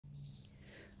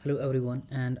Hello everyone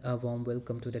and a warm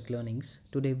welcome to Tech Learnings.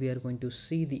 Today we are going to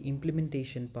see the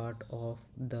implementation part of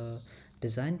the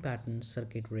design pattern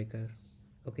circuit breaker.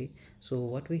 Okay, so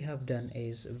what we have done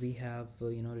is we have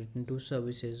written two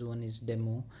services. One is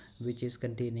demo, which is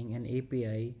containing an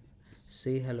API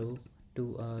say hello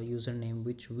to a username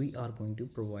which we are going to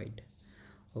provide.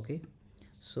 Okay,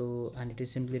 so and it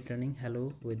is simply returning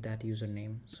hello with that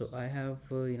username. So I have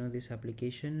this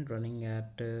application running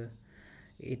at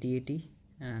 8080,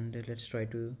 and let's try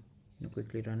to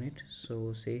quickly run it.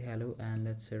 So say hello and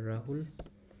let's say Rahul.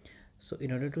 So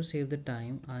in order to save the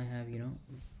time, I have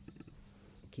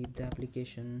keep the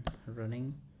application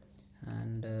running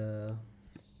and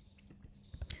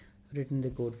written the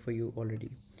code for you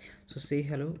already. So say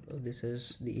hello, this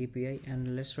is the API,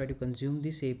 and let's try to consume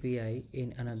this API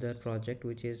in another project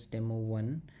which is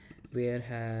demo1,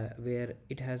 where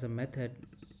it has a method,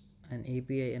 an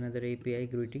API, another API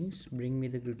greetings, bring me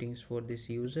the greetings for this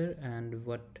user, and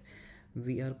what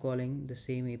we are calling the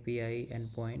same API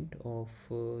endpoint of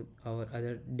our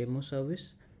other demo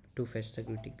service to fetch the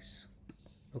greetings.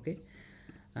 Okay,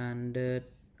 and a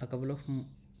couple of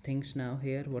things now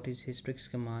here. What is Hystrix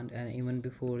command? And even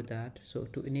before that, so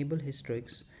to enable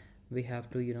Hystrix, we have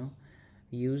to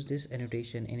use this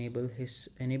annotation,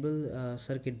 enable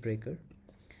circuit breaker,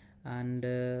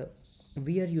 and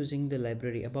we are using the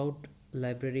library about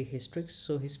library Hystrix.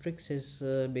 So Hystrix is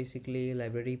basically a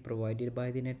library provided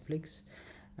by the Netflix,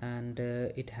 and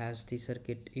it has the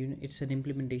circuit, it's an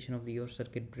implementation of your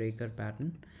circuit breaker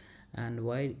pattern. And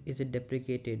why is it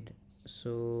deprecated?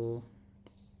 So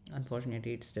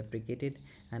unfortunately it's deprecated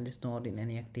and it's not in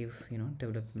any active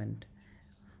development,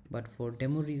 but for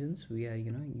demo reasons we are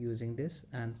using this.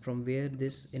 And from where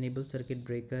this enable circuit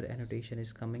breaker annotation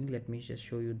is coming, let me just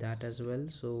show you that as well.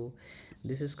 So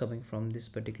this is coming from this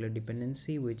particular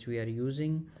dependency which we are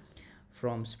using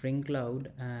from Spring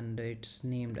Cloud, and it's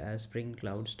named as Spring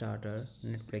Cloud Starter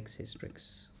Netflix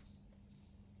Hystrix.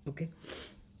 Okay,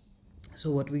 so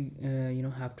what we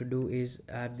have to do is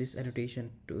add this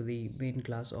annotation to the main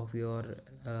class of your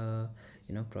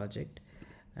project.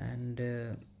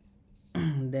 And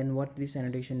then what this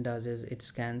annotation does is it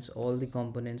scans all the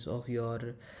components of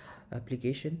your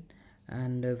application,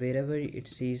 and wherever it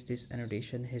sees this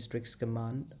annotation Hystrix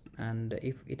command, and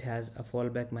if it has a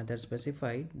fallback method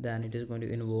specified, then it is going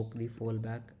to invoke the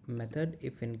fallback method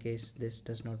if in case this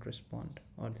does not respond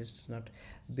or this does not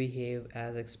behave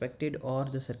as expected, or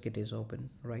the circuit is open,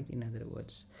 right, in other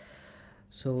words.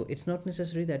 So it's not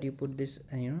necessary that you put this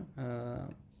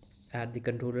at the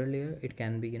controller layer. It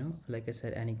can be like I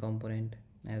said, any component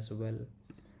as well.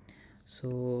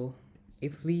 So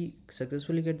if we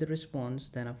successfully get the response,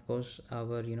 then of course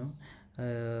our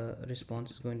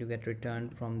response is going to get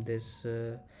returned from this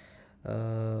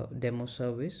demo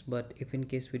service. But if in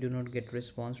case we do not get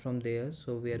response from there,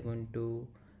 so we are going to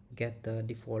get the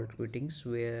default greetings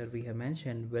where we have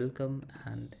mentioned welcome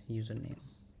and username.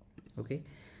 Okay,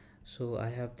 so I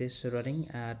have this running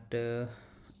at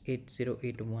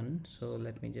 8081. So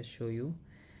let me just show you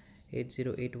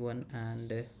 8081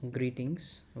 and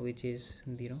greetings, which is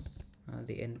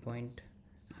the endpoint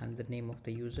and the name of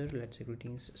the user. Let's say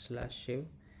greetings slash Shiv.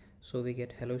 So we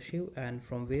get hello Shiv, and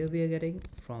from where we are getting,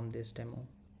 from this demo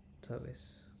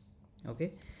service.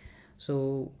 Okay,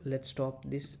 so let's stop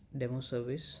this demo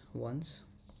service once.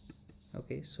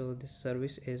 Okay, so this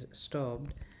service is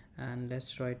stopped, and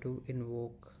let's try to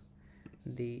invoke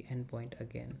the endpoint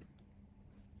again.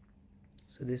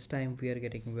 So this time we are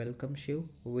getting welcome Shiv,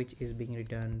 which is being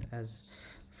returned as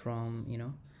from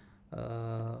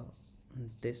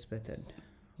this method,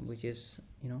 which is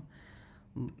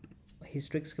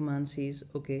Hystrix command says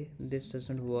okay, this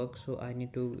doesn't work, so I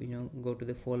need to go to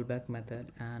the fallback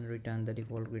method and return the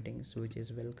default greetings, which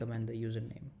is welcome and the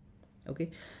username.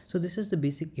 Okay, so this is the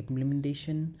basic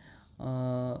implementation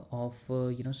of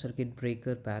circuit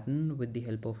breaker pattern with the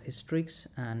help of Hystrix,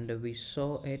 and we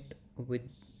saw it with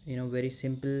very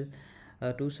simple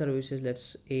two services,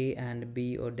 let's A and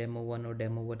B, or demo 1 or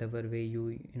demo whatever way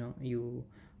you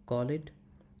call it.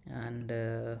 And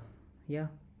yeah,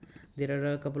 there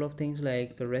are a couple of things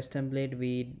like REST template.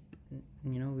 We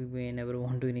may never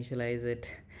want to initialize it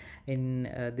in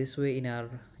this way in our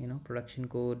production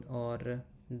code, or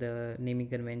the naming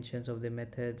conventions of the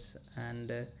methods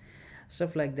and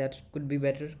stuff like that could be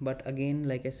better. But again,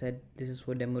 like I said, this is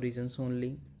for demo reasons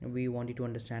only. We want you to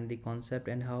understand the concept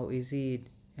and how easy it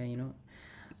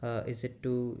is it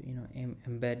to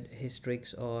embed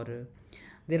Hystrix, or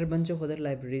there are a bunch of other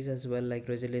libraries as well, like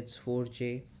Resilience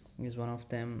 4J is one of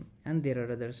them, and there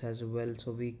are others as well,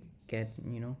 so we can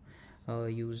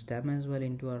use them as well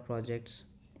into our projects.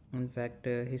 In fact,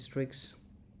 Hystrix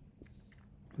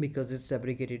because it's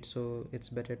deprecated, so it's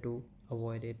better to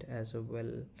avoid it as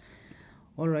well.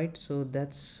 All right, so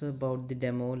that's about the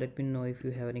demo. Let me know if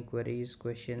you have any queries,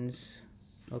 questions.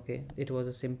 Okay, it was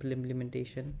a simple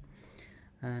implementation,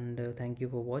 and thank you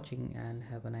for watching and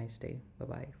have a nice day. Bye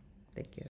bye. Take care.